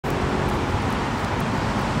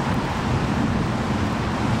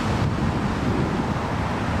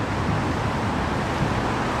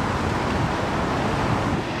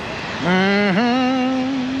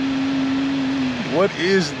what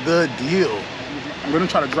is the deal? I'm gonna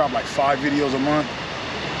try to drop like 5 videos a month.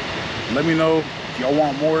 Let me know if y'all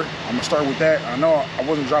want more. I'm gonna start with that. I know I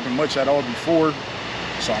wasn't dropping much at all before,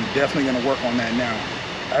 so I'm definitely gonna work on that now.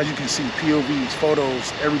 As you can see, POVs,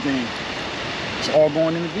 photos, everything, it's all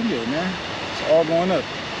going in the video, man. It's all going up.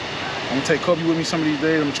 I'm gonna take Kobe with me some of these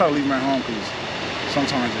days. I'm gonna try to leave him at home because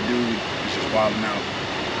sometimes the dude is just wilding out.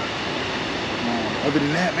 Other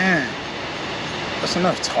than that, man, that's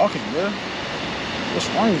enough talking, bro. What's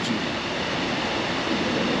wrong with you?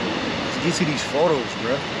 Let's get to these photos,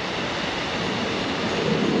 bro.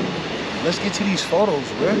 Let's get to these photos,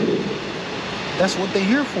 bro. That's what they're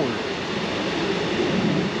here for.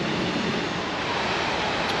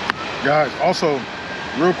 Guys, also,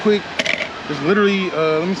 real quick, it's literally,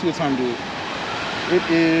 let me see what time it is. It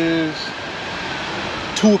is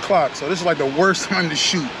 2 o'clock, so this is like the worst time to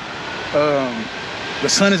shoot. The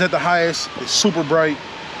sun is at the highest, it's super bright.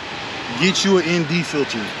 Get you an ND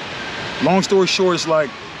filter. Long story short, it's like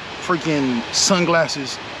freaking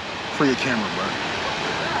sunglasses for your camera, bro.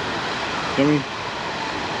 Feel me?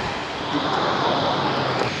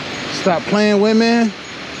 Stop playing with me.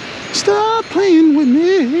 Stop playing with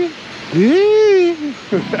me. Yeah.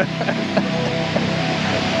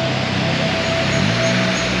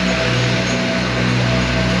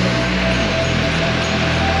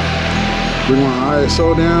 Bring my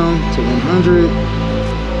ISO down to 100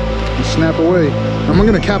 and snap away. I'm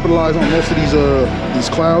gonna capitalize on most of these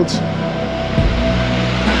clouds.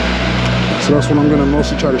 So that's what I'm gonna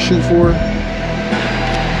mostly try to shoot for.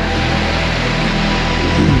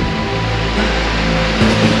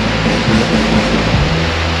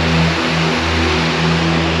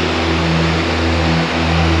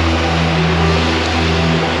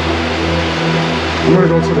 I'm gonna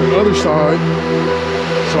go to the other side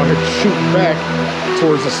so I can shoot back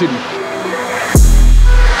towards the city.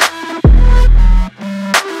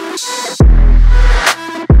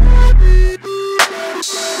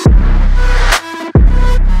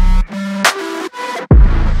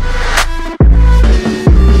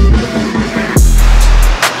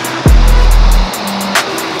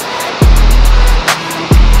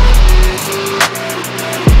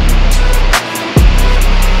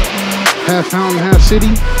 Half fountain, half city.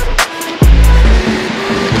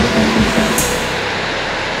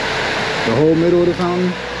 The whole middle of the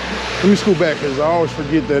fountain. Let me scoot back because I always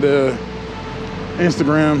forget that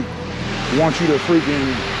Instagram wants you to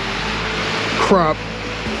freaking crop.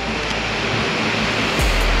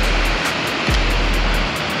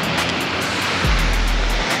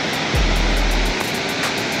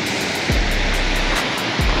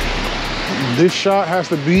 This shot has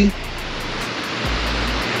to be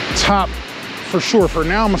top for sure. For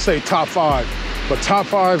now, I'm gonna say top 5, but top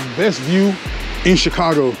 5 best view in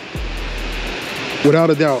Chicago, without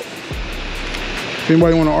a doubt. If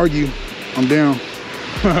anybody want to argue, I'm down.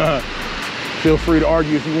 Feel free to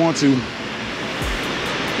argue if you want to.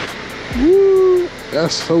 Woo,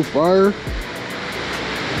 that's so fire.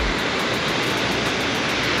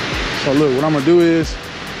 So look, what I'm gonna do is,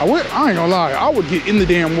 I ain't gonna lie, I would get in the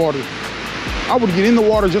damn water. I would get in the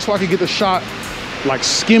water just so I could get the shot, like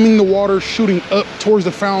skimming the water, shooting up towards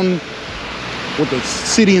the fountain with the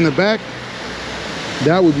city in the back.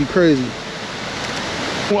 That would be crazy.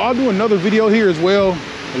 Well, I'll do another video here as well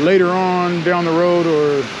later on down the road,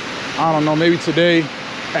 or I don't know, maybe today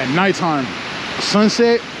at nighttime.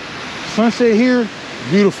 Sunset here,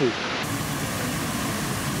 beautiful.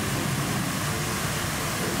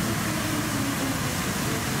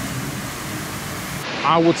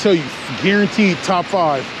 I will tell you, guaranteed top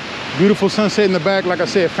 5. Beautiful sunset in the back, like I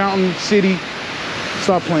said, fountain, city.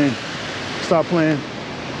 Stop playing, stop playing.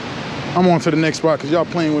 I'm on to the next spot because y'all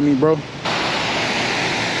playing with me, bro.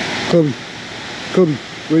 Kobe,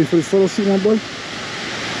 ready for this photo shoot, my boy?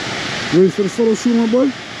 Ready for this photo shoot, my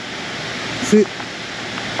boy? Sit.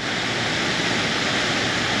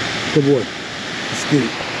 Good boy, let's get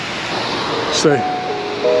it. Stay.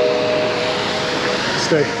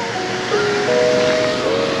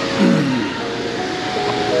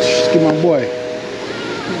 Get my boy.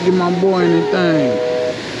 Get my boy anything.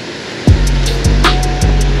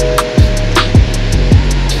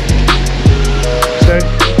 Stay.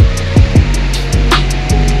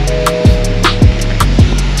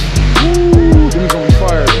 Woo, these gonna be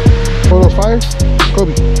fire. Photos fire?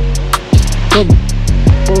 Kobe.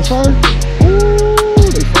 Photos fire?